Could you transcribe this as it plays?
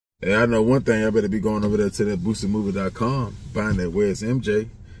Hey, I know one thing. I better be going over there to that boosiemovie.com, buying that Where's MJ.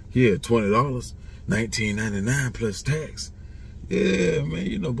 Here, $20, $19.99 plus tax. Yeah, man,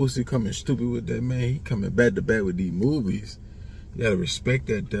 you know Boosie coming stupid with that, man. He coming back to back with these movies. You gotta respect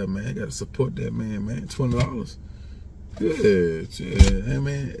that, man. You gotta support that man, $20. Good, yeah. Hey,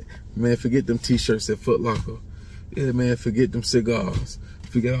 man, forget them t-shirts at Foot Locker. Yeah, man, forget them cigars.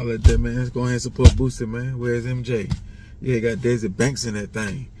 Forget all that, man. Let's go ahead and support Boosie, man. Where's MJ? Yeah, got Daisy Banks in that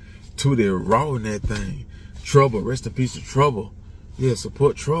thing. Tootie Raw in that thing. Trouble, rest in peace to Trouble. Yeah,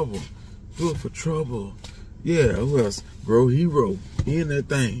 support Trouble. Do it for Trouble. Yeah, who else? Bro Hero, he in that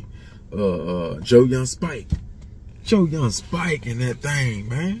thing. Joe Young Spike. Joe Young Spike in that thing,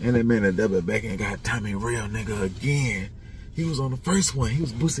 man. And that man that double back and got Tommy Real nigga again. He was on the first one. He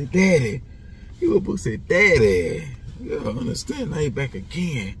was Boosie Daddy. He was Boosie Daddy. Yeah, understand? Now he back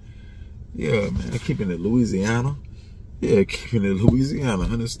again. Yeah, man. Keeping it Louisiana. Yeah, keeping it Louisiana.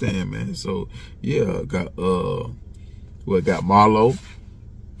 Understand, man. So yeah, got got Marlo.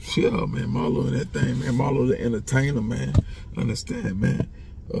 Yeah, man, Marlo in that thing, man. Marlo the entertainer, man. Understand, man.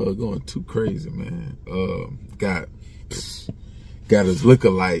 Going too crazy, man. Got his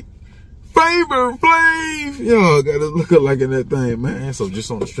lookalike. Flavor Flav! Yo, got his lookalike in that thing, man. So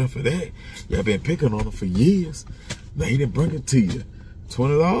just on the strength of that, y'all been picking on him for years. Now he didn't bring it to you.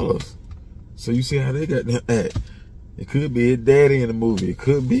 $20. So you see how they got them at. It could be his daddy in the movie. It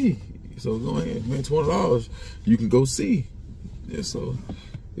could be. So go ahead, man. $20. You can go see. Yeah, so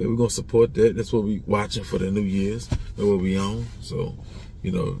yeah, we're gonna support that. That's what we watching for the New Year's. That's what we on. So,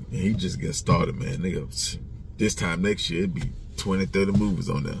 you know, he just getting started, man. Nigga, this time next year, it'd be 20, 30 movies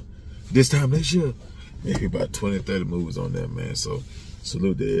on there. This time next year, maybe about 20, 30 movies on there, man. So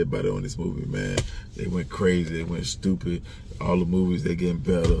salute to everybody on this movie, man. They went crazy. They went stupid. All the movies, they getting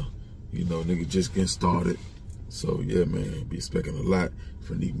better. You know, nigga just getting started. So, yeah, man, be expecting a lot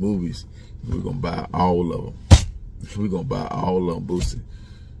from these movies. We're going to buy all of them. We're going to buy all of them, Boosie.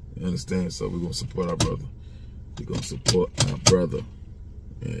 You understand? So we're going to support our brother. We're going to support our brother.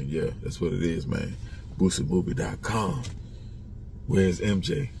 And, yeah, that's what it is, man. BoosieMovie.com. Where's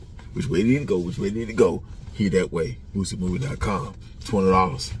MJ? Which way did he go? Which way did he go? He that way. BoosieMovie.com.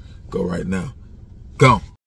 $20. Go right now. Go.